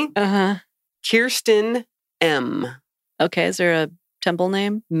 Ready? Uh-huh. Kirsten M. Okay, is there a temple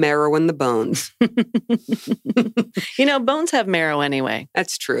name? Marrow in the bones. Bones have marrow anyway.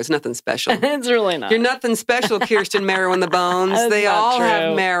 That's true. It's nothing special. It's really not. You're nothing special, Kirsten Marrow in the bones. That's They not all true.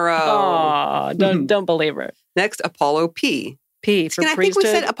 have marrow. Aw, don't believe her. Next, Apollo P. P for And I think priesthood. we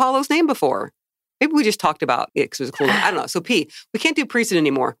said Apollo's name before. Maybe we just talked about it because it was a cool name. I don't know. So P. We can't do priesthood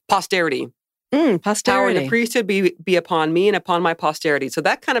anymore. Posterity. Power Posterity. in the priesthood be upon me and upon my posterity. So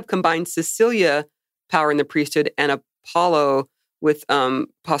that kind of combines Cecilia, power in the priesthood, and Apollo with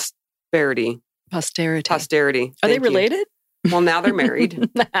posterity. Posterity. Posterity. Are they Thank you. related? Well, now they're married.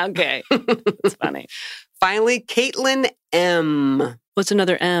 Okay. That's funny. Finally, Caitlin M. What's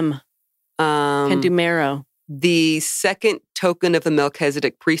another M? Can't do marrow. The second token of the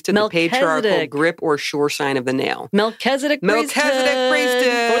Melchizedek priesthood, the patriarchal Melchizedek. grip or sure sign of the nail. Melchizedek priesthood. Melchizedek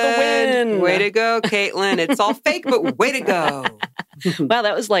priesthood. For the win. Way to go, Caitlin. It's all fake, but way to go. Wow,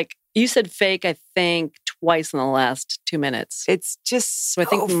 that was like, you said fake, I think, twice in the last 2 minutes. It's just So I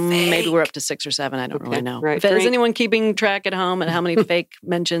think so maybe fake. we're up to 6 or 7. I don't really know. Right. Is anyone keeping track at home and how many fake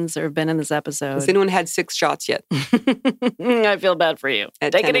mentions there have been in this episode? Has anyone had 6 shots yet? I feel bad for you.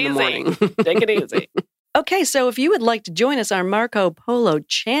 At Take 10 it in the easy. morning. Take it easy. Okay, so if you would like to join us on Marco Polo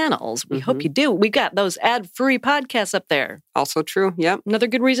channels, we hope you do. We've got those ad-free podcasts up there. Also true. Yep. Another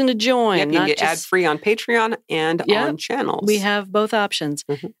good reason to join. Yep, you can get ad-free on Patreon and on channels. We have both options.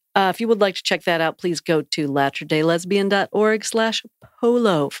 If you would like to check that out, please go to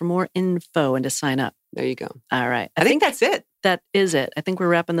latterdaylesbian.org/polo for more info and to sign up. There you go. All right. I think that's it. That is it. I think we're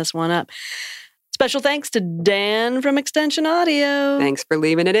wrapping this one up. Special thanks to Dan from Extension Audio. Thanks for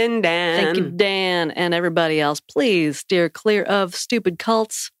leaving it in, Dan. Thank you, Dan, and everybody else. Please steer clear of stupid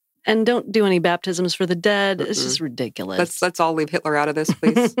cults and don't do any baptisms for the dead. It's just ridiculous. Let's all leave Hitler out of this,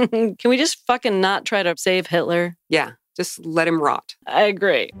 please. Can we just fucking not try to save Hitler? Yeah, just let him rot. I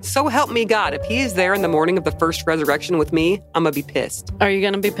agree. So help me God, if he is there in the morning of the first resurrection with me, I'm going to be pissed. Are you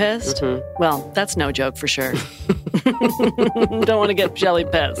going to be pissed? Well, that's no joke for sure. Don't want to get Shelly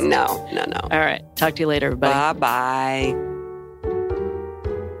pissed. No. All right. Talk to you later, everybody. Bye-bye.